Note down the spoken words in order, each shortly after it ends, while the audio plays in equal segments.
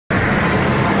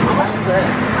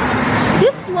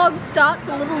vlog starts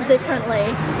a little differently.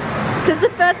 Because the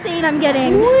first scene I'm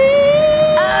getting... Oh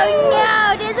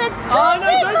no, there's a... Oh no,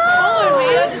 don't follow me,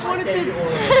 I just wanted to...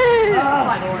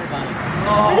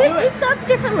 But this starts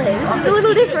differently. This is a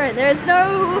little different. There's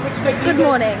no good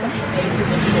morning.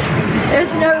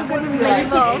 There's no good morning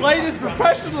involved. Play this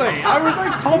professionally. I was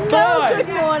like top No 5.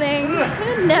 good morning.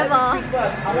 Never.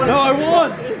 No, I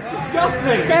was. It's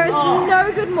disgusting. There is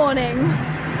no good morning.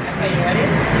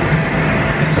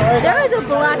 There is a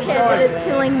blackhead that is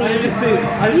killing me.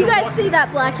 You guys see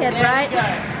that blackhead, right?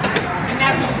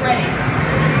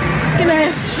 Just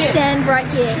gonna stand right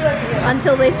here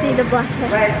until they see the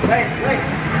blackhead.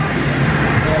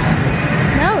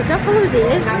 No, don't follow his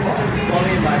ear.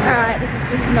 Alright, this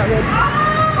is not good.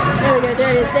 There we go,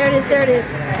 there it is, there it is, there it is.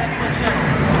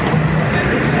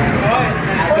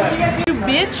 You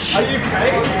bitch! Are you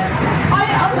okay?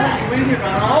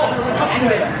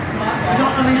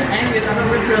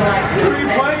 Who are you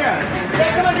playing at? Yeah,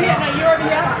 come over here. No, you're over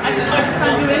here. I just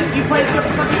signed you in. You play as good as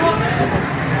fucking you want.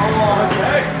 Oh,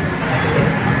 okay.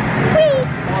 Whee!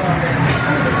 Oh,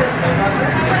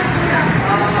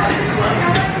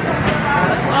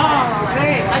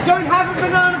 man. I don't have a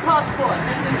banana passport.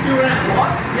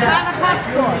 What? Banana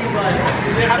passport.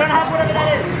 I don't have whatever that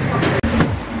is.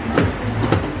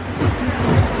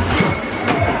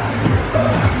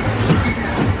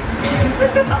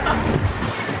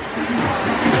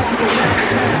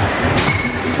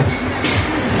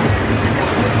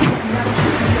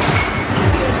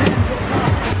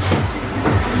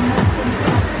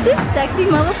 This sexy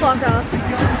motherfucker.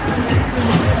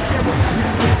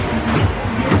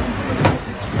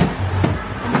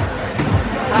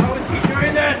 How is he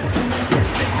doing this?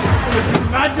 This is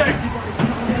magic.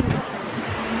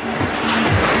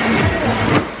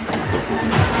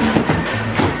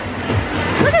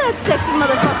 Look at that sexy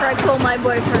motherfucker I call my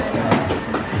boyfriend.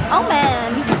 Oh man.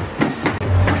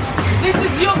 This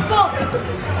is your fault. It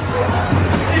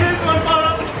is my fault,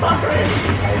 I'm sorry.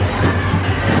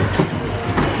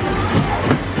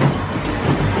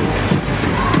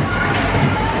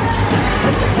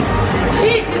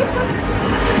 Jesus.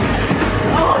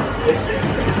 Oh, shit.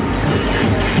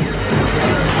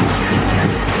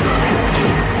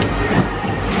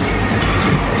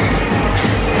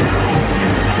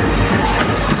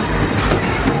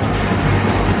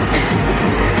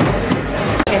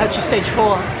 Stage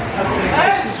 4.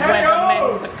 This is where the men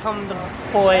become the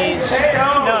boys.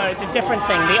 No, the different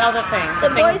thing, the other thing. The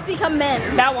thing. boys become men.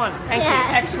 That one. Thank you.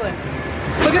 Excellent.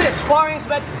 Look at this. Sparring is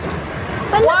about to...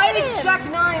 But Why look is at him. Jack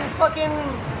 9 fucking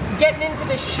getting into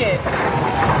this shit?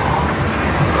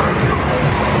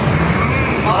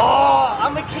 Oh,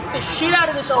 I'm gonna kick the shit out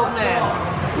of this old man.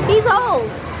 He's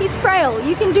old. He's frail.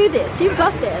 You can do this. You've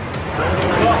got this.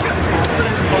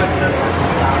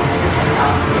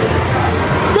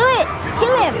 Do it.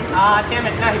 Kill him. Ah, damn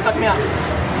it. Now he fucked me up.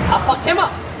 I fucked him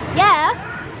up. Yeah.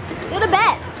 You're the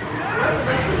best.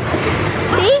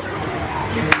 See?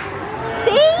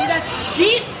 See? See that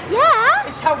shit? Yeah.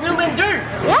 It's how real men do.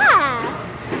 Yeah.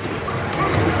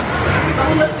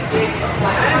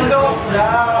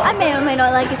 I may or may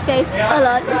not like his face a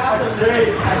lot. Yeah.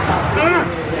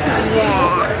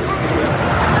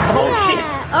 Oh shit.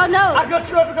 Oh no. I got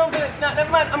too overconfident. No, never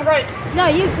mind. I'm great. No,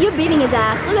 you're beating his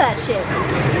ass. Look at that shit.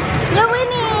 You're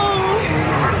winning.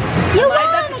 You I'm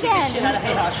about won to kick the shit again. out of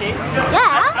Heihachi.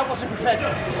 Yeah. I wasn't prepared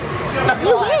for this.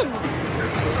 You win.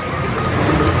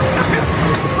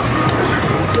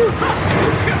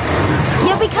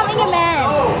 You're becoming a man.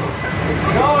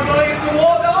 No, I'm not even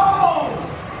toward. No!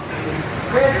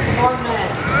 Where's the one man?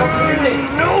 Stop moving.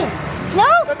 No!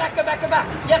 No. Go back, go back, go back.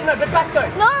 Yeah, no, but back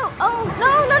though. No. Oh,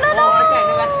 no, no, no, no. Oh, okay,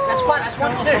 no, that's fine. That's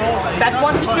 1 to 2. That's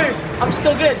 1 to 2. I'm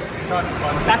still good.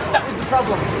 That was the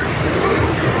problem.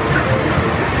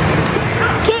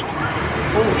 Kick.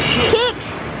 Oh shit. Kick.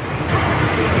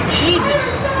 Jesus.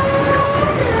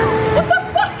 What the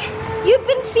fuck? You've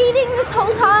been feeding this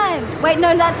whole time. Wait,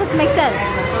 no, that doesn't make sense.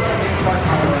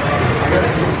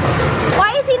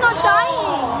 Why is he not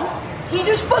dying? He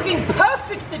just fucking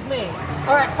perfected me.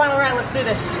 Alright, final round, let's do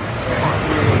this.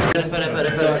 It's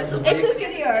a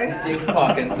video. Dick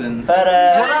Parkinson's. What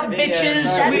up, bitches?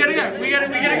 We gotta go. We gotta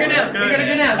go now. We gotta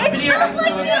go now. It smells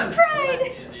like deep fried.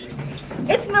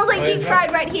 It smells like deep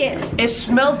fried right here. It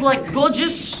smells like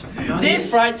gorgeous. This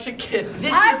fried chicken.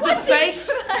 This I is the want face.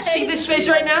 deep fried. See this face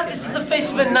right now? This is the face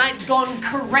of a night gone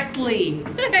correctly.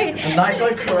 And I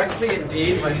got correctly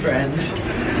indeed, my friend.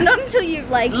 It's not until you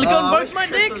like. Look on both my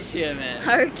Chris dicks. was here, man.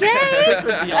 Okay.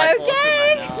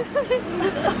 Okay.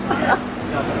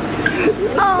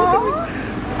 Oh.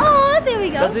 Oh, there we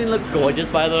go. Doesn't he look gorgeous,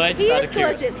 by the way? He is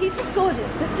gorgeous. He's just gorgeous.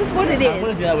 That's just what it I want to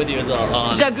is. do that with you as well.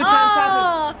 Oh, So good times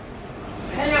happen.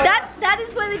 Oh, that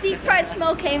is where the deep fried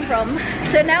smell came from.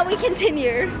 So now we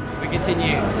continue. we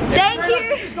continue. Thank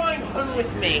This you. is going home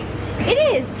with me. It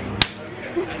is.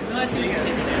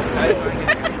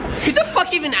 Who the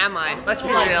fuck even am I? Let's be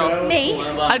real. Me.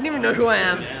 I don't even know who I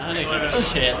am. I don't give a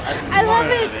shit. I love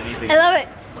it. I love it.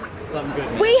 Something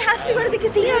good. We have to go to the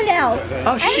casino now.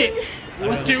 Oh shit.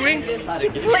 What's doing?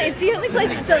 Well, it's the only place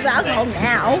that sells alcohol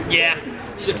now. Yeah.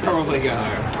 You should probably go.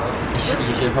 You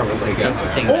should probably go.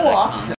 Or